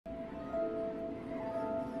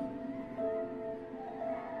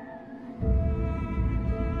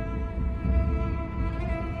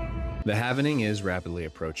The halvening is rapidly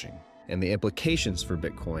approaching, and the implications for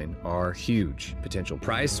Bitcoin are huge. Potential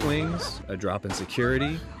price swings, a drop in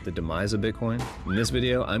security, the demise of Bitcoin. In this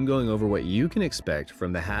video, I'm going over what you can expect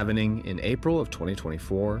from the halvening in April of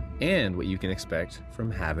 2024 and what you can expect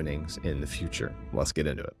from halvenings in the future. Let's get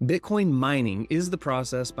into it. Bitcoin mining is the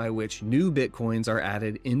process by which new Bitcoins are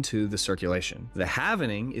added into the circulation. The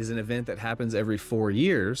halvening is an event that happens every 4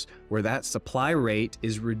 years where that supply rate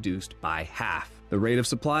is reduced by half. The rate of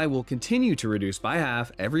supply will continue to reduce by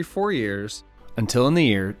half every 4 years until in the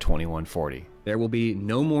year 2140. There will be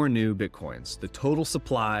no more new Bitcoins. The total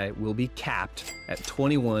supply will be capped at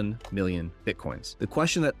 21 million Bitcoins. The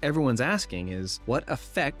question that everyone's asking is, what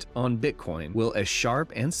effect on Bitcoin will a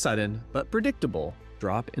sharp and sudden but predictable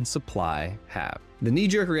drop in supply have? The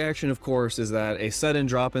knee-jerk reaction, of course, is that a sudden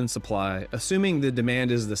drop in supply, assuming the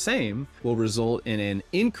demand is the same, will result in an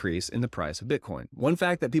increase in the price of Bitcoin. One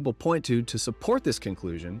fact that people point to support this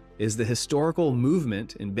conclusion is the historical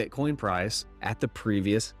movement in Bitcoin price at the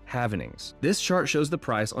previous halvenings. This chart shows the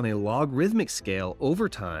price on a logarithmic scale over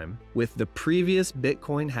time, with the previous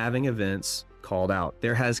Bitcoin halving events called out.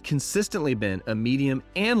 There has consistently been a medium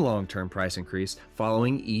and long-term price increase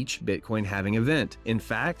following each Bitcoin halving event. In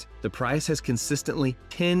fact, the price has consistently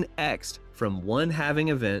 10x'd from one halving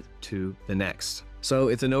event to the next. So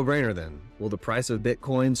it's a no-brainer then. Will the price of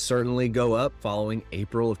Bitcoin certainly go up following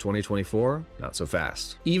April of 2024? Not so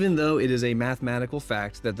fast. Even though it is a mathematical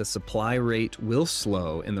fact that the supply rate will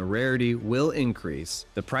slow and the rarity will increase,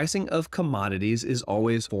 the pricing of commodities is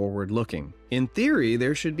always forward-looking. In theory,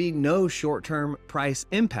 there should be no short-term price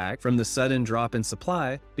impact from the sudden drop in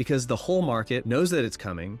supply because the whole market knows that it's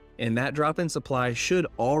coming, and that drop in supply should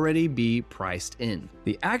already be priced in.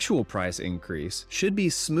 The actual price increase should be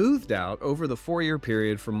smoothed out over the 4-year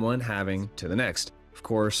period from one halving to the next. Of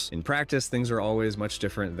course, in practice, things are always much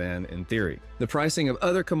different than in theory. The pricing of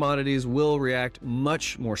other commodities will react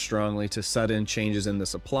much more strongly to sudden changes in the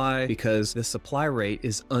supply because the supply rate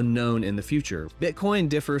is unknown in the future. Bitcoin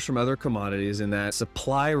differs from other commodities in that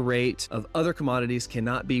supply rate of other commodities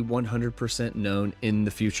cannot be 100% known in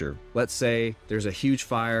the future. Let's say there's a huge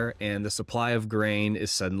fire and the supply of grain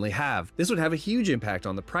is suddenly halved. This would have a huge impact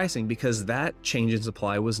on the pricing because that change in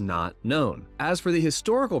supply was not known. As for the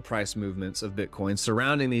historical price movements of Bitcoin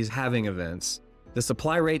surrounding these halving events, the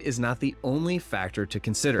supply rate is not the only factor to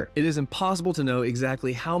consider. It is impossible to know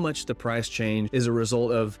exactly how much the price change is a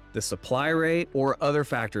result of the supply rate or other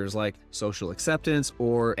factors like social acceptance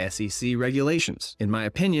or SEC regulations. In my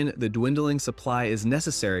opinion, the dwindling supply is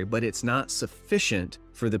necessary, but it's not sufficient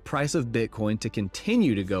for the price of Bitcoin to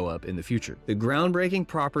continue to go up in the future. The groundbreaking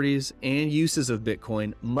properties and uses of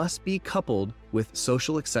Bitcoin must be coupled with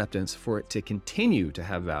social acceptance for it to continue to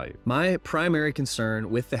have value. My primary concern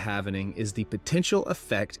with the halvening is the potential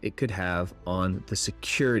effect it could have on the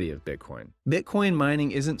security of Bitcoin. Bitcoin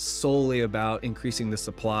mining isn't solely about increasing the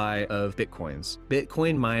supply of Bitcoins.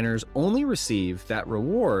 Bitcoin miners only receive that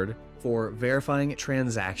reward for verifying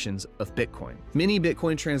transactions of Bitcoin. Many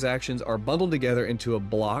Bitcoin transactions are bundled together into a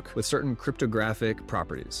block with certain cryptographic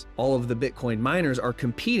properties. All of the Bitcoin miners are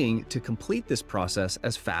competing to complete this process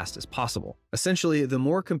as fast as possible. Essentially, the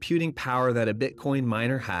more computing power that a Bitcoin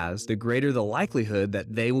miner has, the greater the likelihood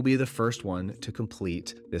that they will be the first one to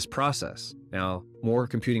complete this process. Now, more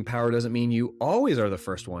computing power doesn't mean you always are the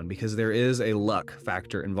first one because there is a luck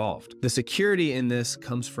factor involved. The security in this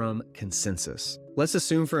comes from consensus. Let's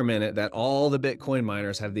assume for a minute that all the Bitcoin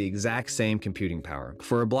miners have the exact same computing power.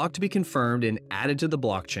 For a block to be confirmed and added to the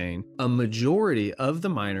blockchain, a majority of the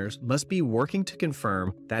miners must be working to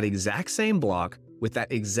confirm that exact same block with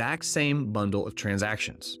that exact same bundle of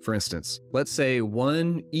transactions. For instance, let's say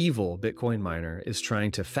one evil Bitcoin miner is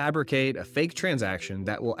trying to fabricate a fake transaction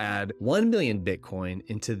that will add 1 million Bitcoin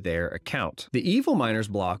into their account. The evil miner's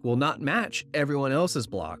block will not match everyone else's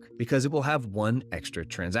block because it will have one extra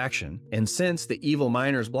transaction. And since the evil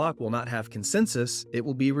miner's block will not have consensus, it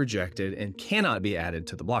will be rejected and cannot be added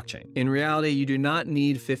to the blockchain. In reality, you do not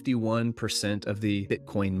need 51% of the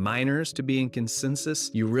Bitcoin miners to be in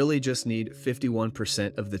consensus. You really just need 51%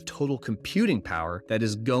 of the total computing power that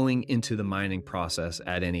is going into the mining process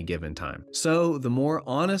at any given time. So the more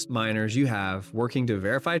honest miners you have working to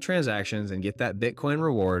verify transactions and get that Bitcoin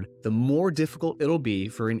reward, the more difficult it'll be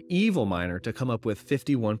for an evil miner to come up with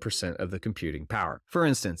 51% of the computing power. For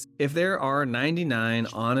instance, if there are 99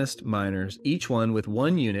 honest miners, each one with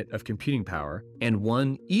 1 unit of computing power, and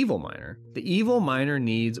 1 evil miner, the evil miner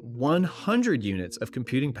needs 100 units of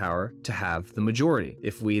computing power to have the majority.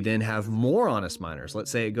 If we then have more honest miners, let's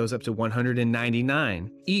say it goes up to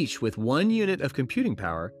 199, each with 1 unit of computing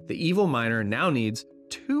power, the evil miner now needs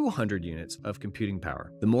 200 units of computing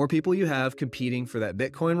power. The more people you have competing for that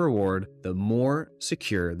Bitcoin reward, the more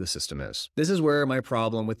secure the system is. This is where my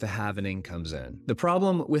problem with the halvening comes in. The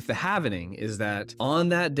problem with the halvening is that on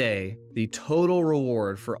that day, the total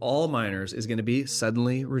reward for all miners is going to be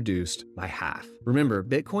suddenly reduced by half. Remember,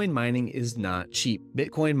 Bitcoin mining is not cheap.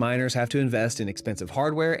 Bitcoin miners have to invest in expensive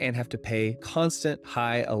hardware and have to pay constant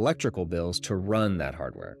high electrical bills to run that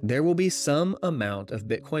hardware. There will be some amount of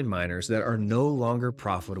Bitcoin miners that are no longer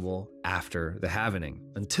profitable after the halvening,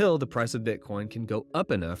 until the price of Bitcoin can go up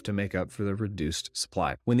enough to make up for the reduced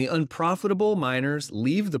supply. When the unprofitable miners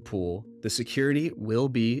leave the pool, the security will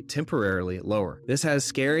be temporarily lower. This has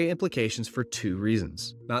scary implications for two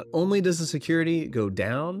reasons. Not only does the security go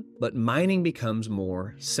down, but mining becomes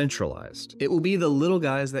more centralized. It will be the little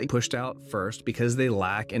guys that pushed out first because they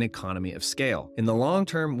lack an economy of scale. In the long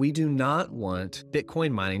term, we do not want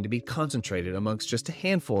Bitcoin mining to be concentrated amongst just a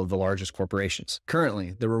handful of the largest corporations.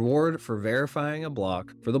 Currently, the reward for verifying a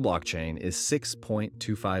block for the blockchain is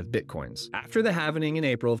 6.25 Bitcoins. After the halvening in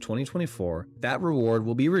April of 2024, that reward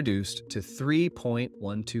will be reduced to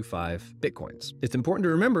 3.125 Bitcoins. It's important to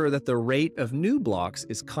remember that the rate of new blocks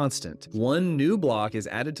is constant. One new block is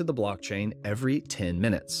added to the blockchain every 10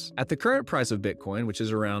 minutes. At the current price of Bitcoin, which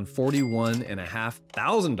is around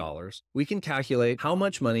 $41,500, we can calculate how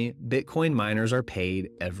much money Bitcoin miners are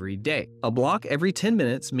paid every day. A block every 10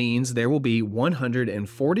 minutes means there will be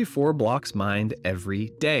 144 blocks mined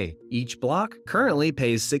every day. Each block currently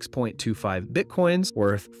pays 6.25 Bitcoins,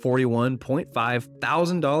 worth $41.5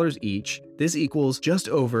 thousand each. This equals just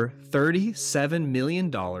over $37 million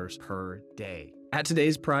per day. At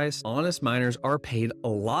today's price, honest miners are paid a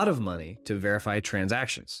lot of money to verify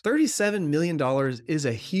transactions. $37 million is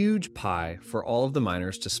a huge pie for all of the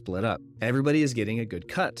miners to split up. Everybody is getting a good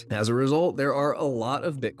cut. As a result, there are a lot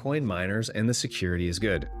of Bitcoin miners and the security is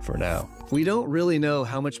good for now. We don't really know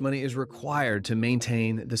how much money is required to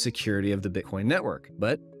maintain the security of the Bitcoin network,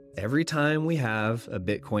 but every time we have a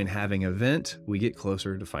Bitcoin halving event, we get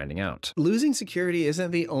closer to finding out. Losing security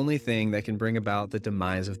isn't the only thing that can bring about the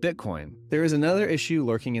demise of Bitcoin. There is another issue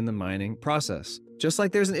lurking in the mining process. Just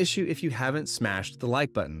like there's an issue if you haven't smashed the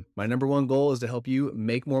like button. My #1 goal is to help you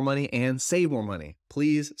make more money and save more money.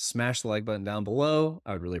 Please smash the like button down below.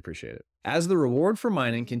 I would really appreciate it. As the reward for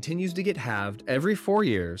mining continues to get halved every 4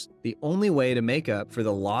 years, the only way to make up for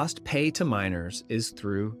the lost pay to miners is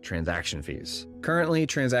through transaction fees. Currently,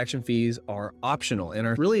 transaction fees are optional and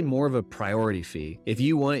are really more of a priority fee. If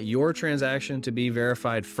you want your transaction to be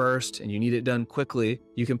verified first and you need it done quickly,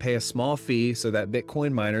 you can pay a small fee so that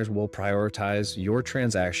Bitcoin miners will prioritize your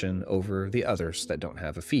transaction over the others that don't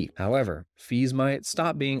have a fee. However, fees might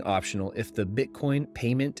stop being optional if the Bitcoin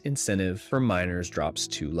payment incentive for miners drops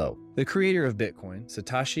too low. The creator of Bitcoin,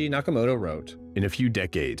 Satoshi Nakamoto, wrote, "In a few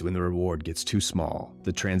decades, when the reward gets too small,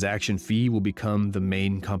 the transaction fee will become the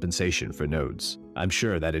main compensation for nodes. I'm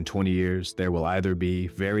sure that in 20 years, there will either be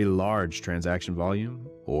very large transaction volume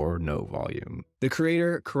or no volume." The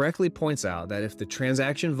creator correctly points out that if the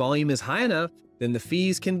transaction volume is high enough, then the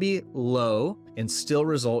fees can be low and still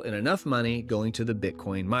result in enough money going to the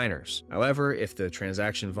Bitcoin miners. However, if the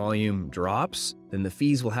transaction volume drops, then the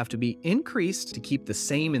fees will have to be increased to keep the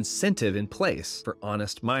same incentive in place for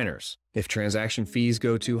honest miners. If transaction fees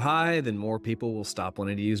go too high, then more people will stop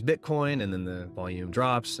wanting to use Bitcoin, and then the volume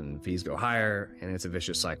drops and fees go higher, and it's a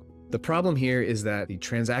vicious cycle. The problem here is that the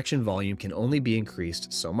transaction volume can only be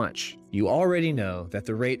increased so much. You already know that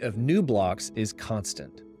the rate of new blocks is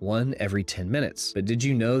constant, one every 10 minutes. But did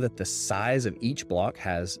you know that the size of each block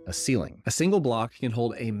has a ceiling? A single block can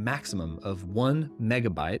hold a maximum of 1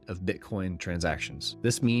 megabyte of Bitcoin transactions.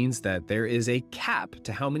 This means that there is a cap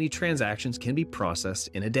to how many transactions can be processed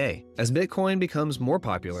in a day. As Bitcoin becomes more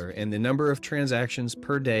popular and the number of transactions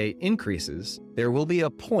per day increases, there will be a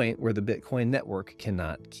point where the Bitcoin network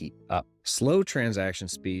cannot keep up. Slow transaction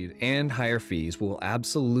speed and higher fees will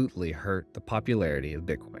absolutely hurt the popularity of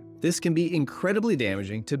Bitcoin. This can be incredibly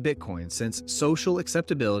damaging to Bitcoin since social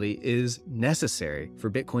acceptability is necessary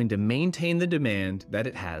for Bitcoin to maintain the demand that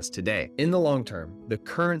it has today. In the long term, the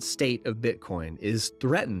current state of Bitcoin is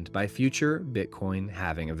threatened by future Bitcoin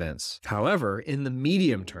halving events. However, in the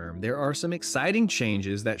medium term, there are some exciting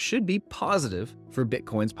changes that should be positive for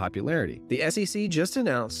Bitcoin's popularity. The SEC just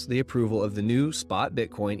announced the approval of the new spot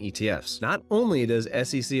Bitcoin ETFs. Not only does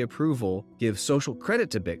SEC approval give social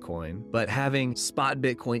credit to Bitcoin, but having spot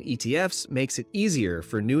Bitcoin ETFs makes it easier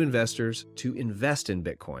for new investors to invest in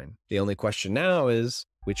Bitcoin. The only question now is,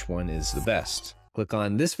 which one is the best? Click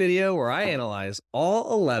on this video where I analyze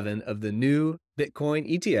all 11 of the new Bitcoin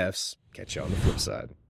ETFs. Catch you on the flip side.